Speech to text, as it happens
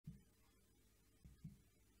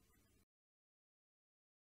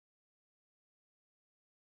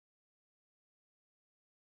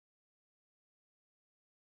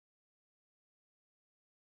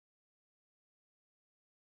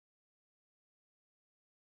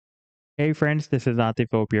Hey friends, this is Atif.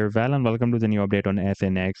 Hope you're well and welcome to the new update on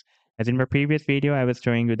SNX. As in my previous video, I was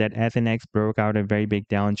showing you that SNX broke out a very big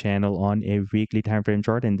down channel on a weekly time frame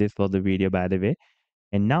chart, and this was the video by the way.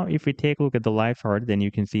 And now if we take a look at the live chart, then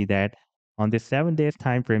you can see that on this 7 days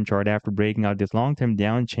time frame chart, after breaking out this long-term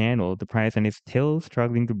down channel, the price and is still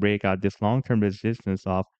struggling to break out this long-term resistance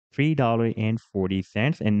of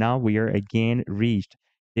 $3.40. And now we are again reached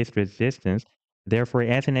this resistance. Therefore,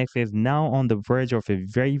 SNX is now on the verge of a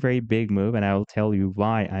very, very big move, and I will tell you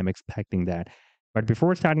why I'm expecting that. But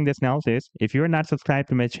before starting this analysis, if you're not subscribed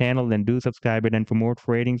to my channel, then do subscribe it. And for more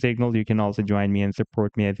trading signals, you can also join me and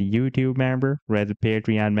support me as a YouTube member or as a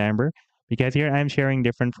Patreon member, because here I'm sharing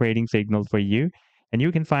different trading signals for you. And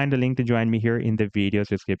you can find the link to join me here in the video's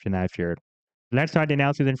description I've shared. Let's start the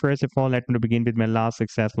analysis. And first of all, let me begin with my last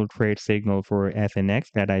successful trade signal for SNX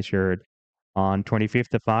that I shared on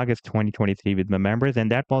 25th of August 2023 with my members,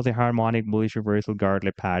 and that was a harmonic bullish reversal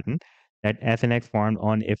gauntlet pattern that SNX formed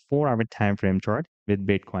on a 4-hour time frame chart with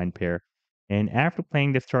Bitcoin pair. And after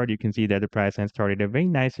playing this chart, you can see that the price has started a very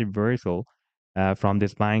nice reversal from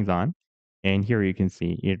this buying zone. And here you can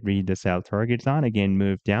see it read the sell target zone, again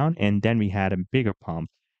moved down, and then we had a bigger pump.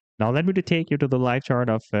 Now let me to take you to the live chart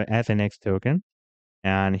of SNX token.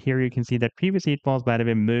 And here you can see that previously it was, by the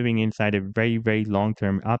way, moving inside a very, very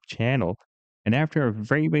long-term up channel. And after a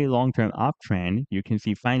very, very long-term uptrend, you can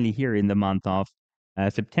see finally here in the month of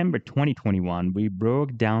September 2021, we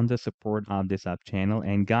broke down the support of this up channel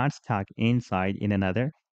and got stuck inside in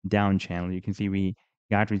another down channel. You can see we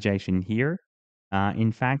got rejection here.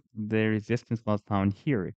 In fact, the resistance was found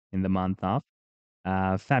here in the month of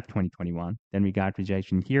Feb 2021. Then we got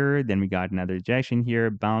rejection here. Then we got another rejection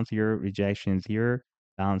here, bounce here, rejections here,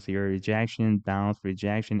 bounce here, rejection, bounce,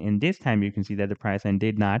 rejection. And this time you can see that the price end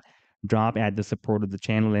did not drop at the support of the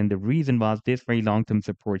channel. And the reason was this very long-term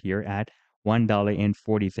support here at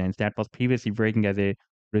 $1.40. That was previously breaking as a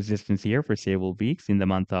resistance here for several weeks in the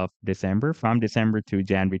month of December, from December to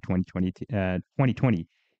January 2020.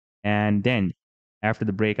 And then after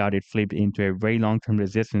the breakout, it flipped into a very long-term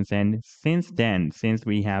resistance. And since then, since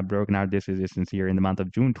we have broken out this resistance here in the month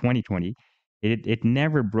of June 2020, it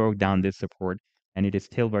never broke down this support, and it is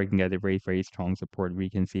still working as a very, very strong support. We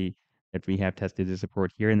can see that we have tested the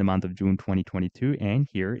support here in the month of June 2022 and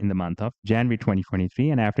here in the month of January 2023.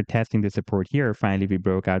 And after testing the support here, finally we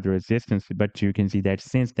broke out the resistance. But you can see that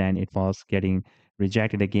since then, it was getting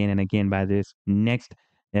rejected again and again by this next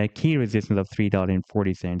key resistance of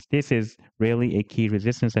 $3.40. This is really a key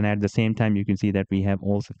resistance, and at the same time, you can see that we have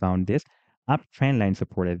also found this uptrend line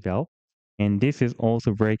support as well. And this is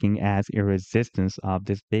also working as a resistance of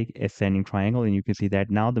this big ascending triangle. And you can see that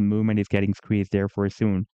now the movement is getting squeezed. Therefore,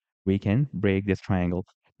 soon we can break this triangle.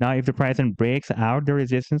 Now, if the price then breaks out the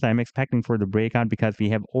resistance, I'm expecting for the breakout because we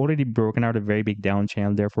have already broken out a very big down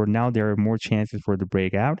channel. Therefore, now there are more chances for the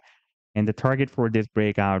breakout. And the target for this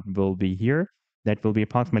breakout will be here. That will be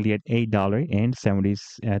approximately at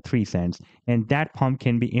 $8.73. And that pump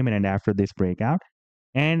can be imminent after this breakout.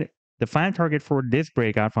 And the final target for this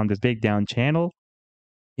breakout from this big down channel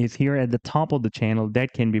is here at the top of the channel.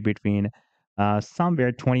 That can be between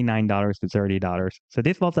somewhere $29 to $30. So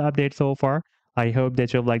this was the update so far. I hope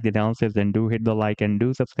that you've liked the analysis, and do hit the like and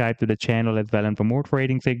do subscribe to the channel as well. And for more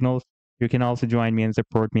trading signals, you can also join me and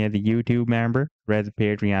support me as a YouTube member or as a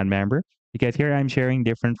Patreon member, because here I'm sharing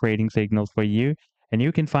different trading signals for you. And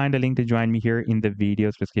you can find a link to join me here in the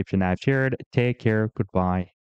video's description I've shared. Take care. Goodbye.